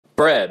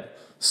Bread.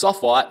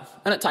 Soft white,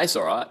 and it tastes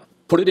alright.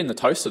 Put it in the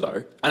toaster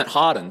though, and it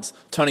hardens,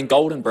 turning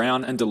golden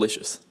brown and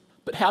delicious.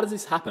 But how does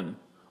this happen?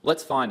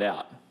 Let's find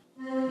out.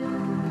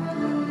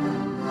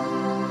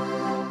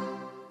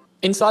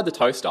 Inside the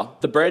toaster,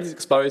 the bread is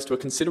exposed to a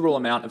considerable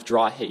amount of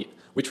dry heat,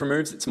 which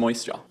removes its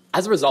moisture.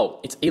 As a result,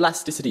 its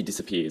elasticity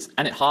disappears,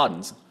 and it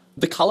hardens.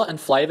 The colour and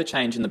flavour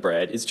change in the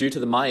bread is due to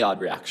the Maillard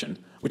reaction,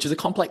 which is a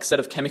complex set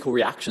of chemical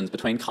reactions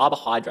between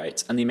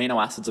carbohydrates and the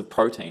amino acids of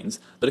proteins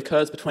that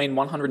occurs between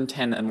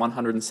 110 and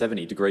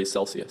 170 degrees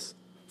Celsius.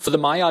 For the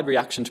Maillard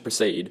reaction to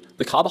proceed,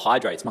 the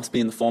carbohydrates must be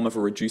in the form of a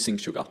reducing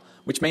sugar,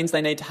 which means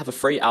they need to have a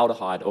free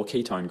aldehyde or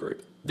ketone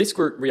group. This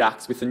group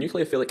reacts with the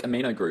nucleophilic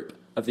amino group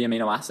of the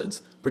amino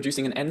acids,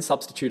 producing an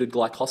N-substituted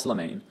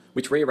glycosylamine,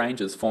 which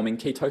rearranges, forming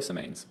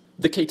ketosamines.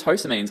 The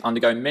ketosamines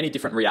undergo many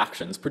different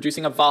reactions,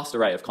 producing a vast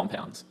array of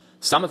compounds.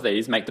 Some of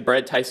these make the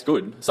bread taste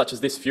good, such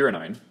as this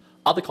furanone.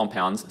 Other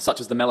compounds, such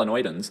as the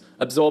melanoidins,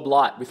 absorb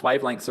light with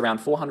wavelengths around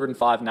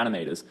 405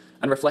 nanometers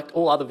and reflect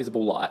all other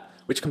visible light,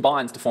 which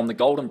combines to form the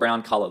golden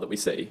brown colour that we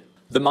see.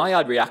 The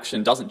Maillard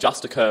reaction doesn't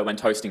just occur when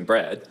toasting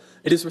bread,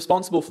 it is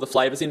responsible for the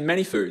flavours in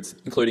many foods,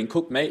 including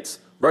cooked meats,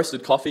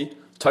 roasted coffee,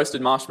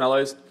 toasted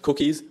marshmallows,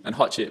 cookies, and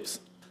hot chips.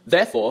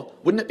 Therefore,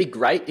 wouldn't it be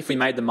great if we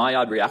made the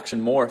Maillard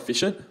reaction more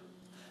efficient?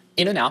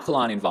 In an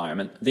alkaline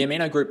environment, the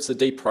amino groups are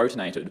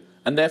deprotonated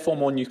and therefore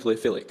more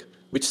nucleophilic,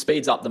 which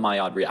speeds up the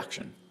Maillard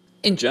reaction.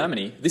 In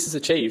Germany, this is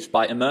achieved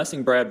by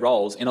immersing bread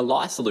rolls in a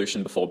lye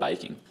solution before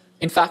baking.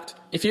 In fact,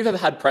 if you've ever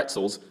had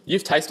pretzels,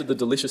 you've tasted the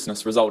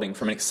deliciousness resulting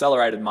from an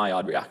accelerated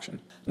Maillard reaction.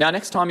 Now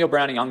next time you're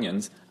browning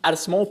onions, add a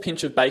small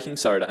pinch of baking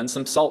soda and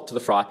some salt to the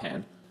fry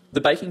pan.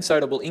 The baking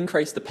soda will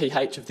increase the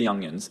pH of the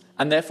onions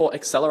and therefore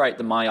accelerate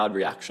the Maillard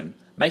reaction,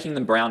 making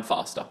them brown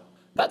faster.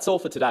 That's all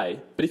for today,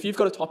 but if you've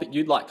got a topic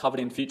you'd like covered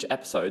in future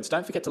episodes,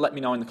 don't forget to let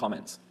me know in the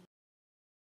comments.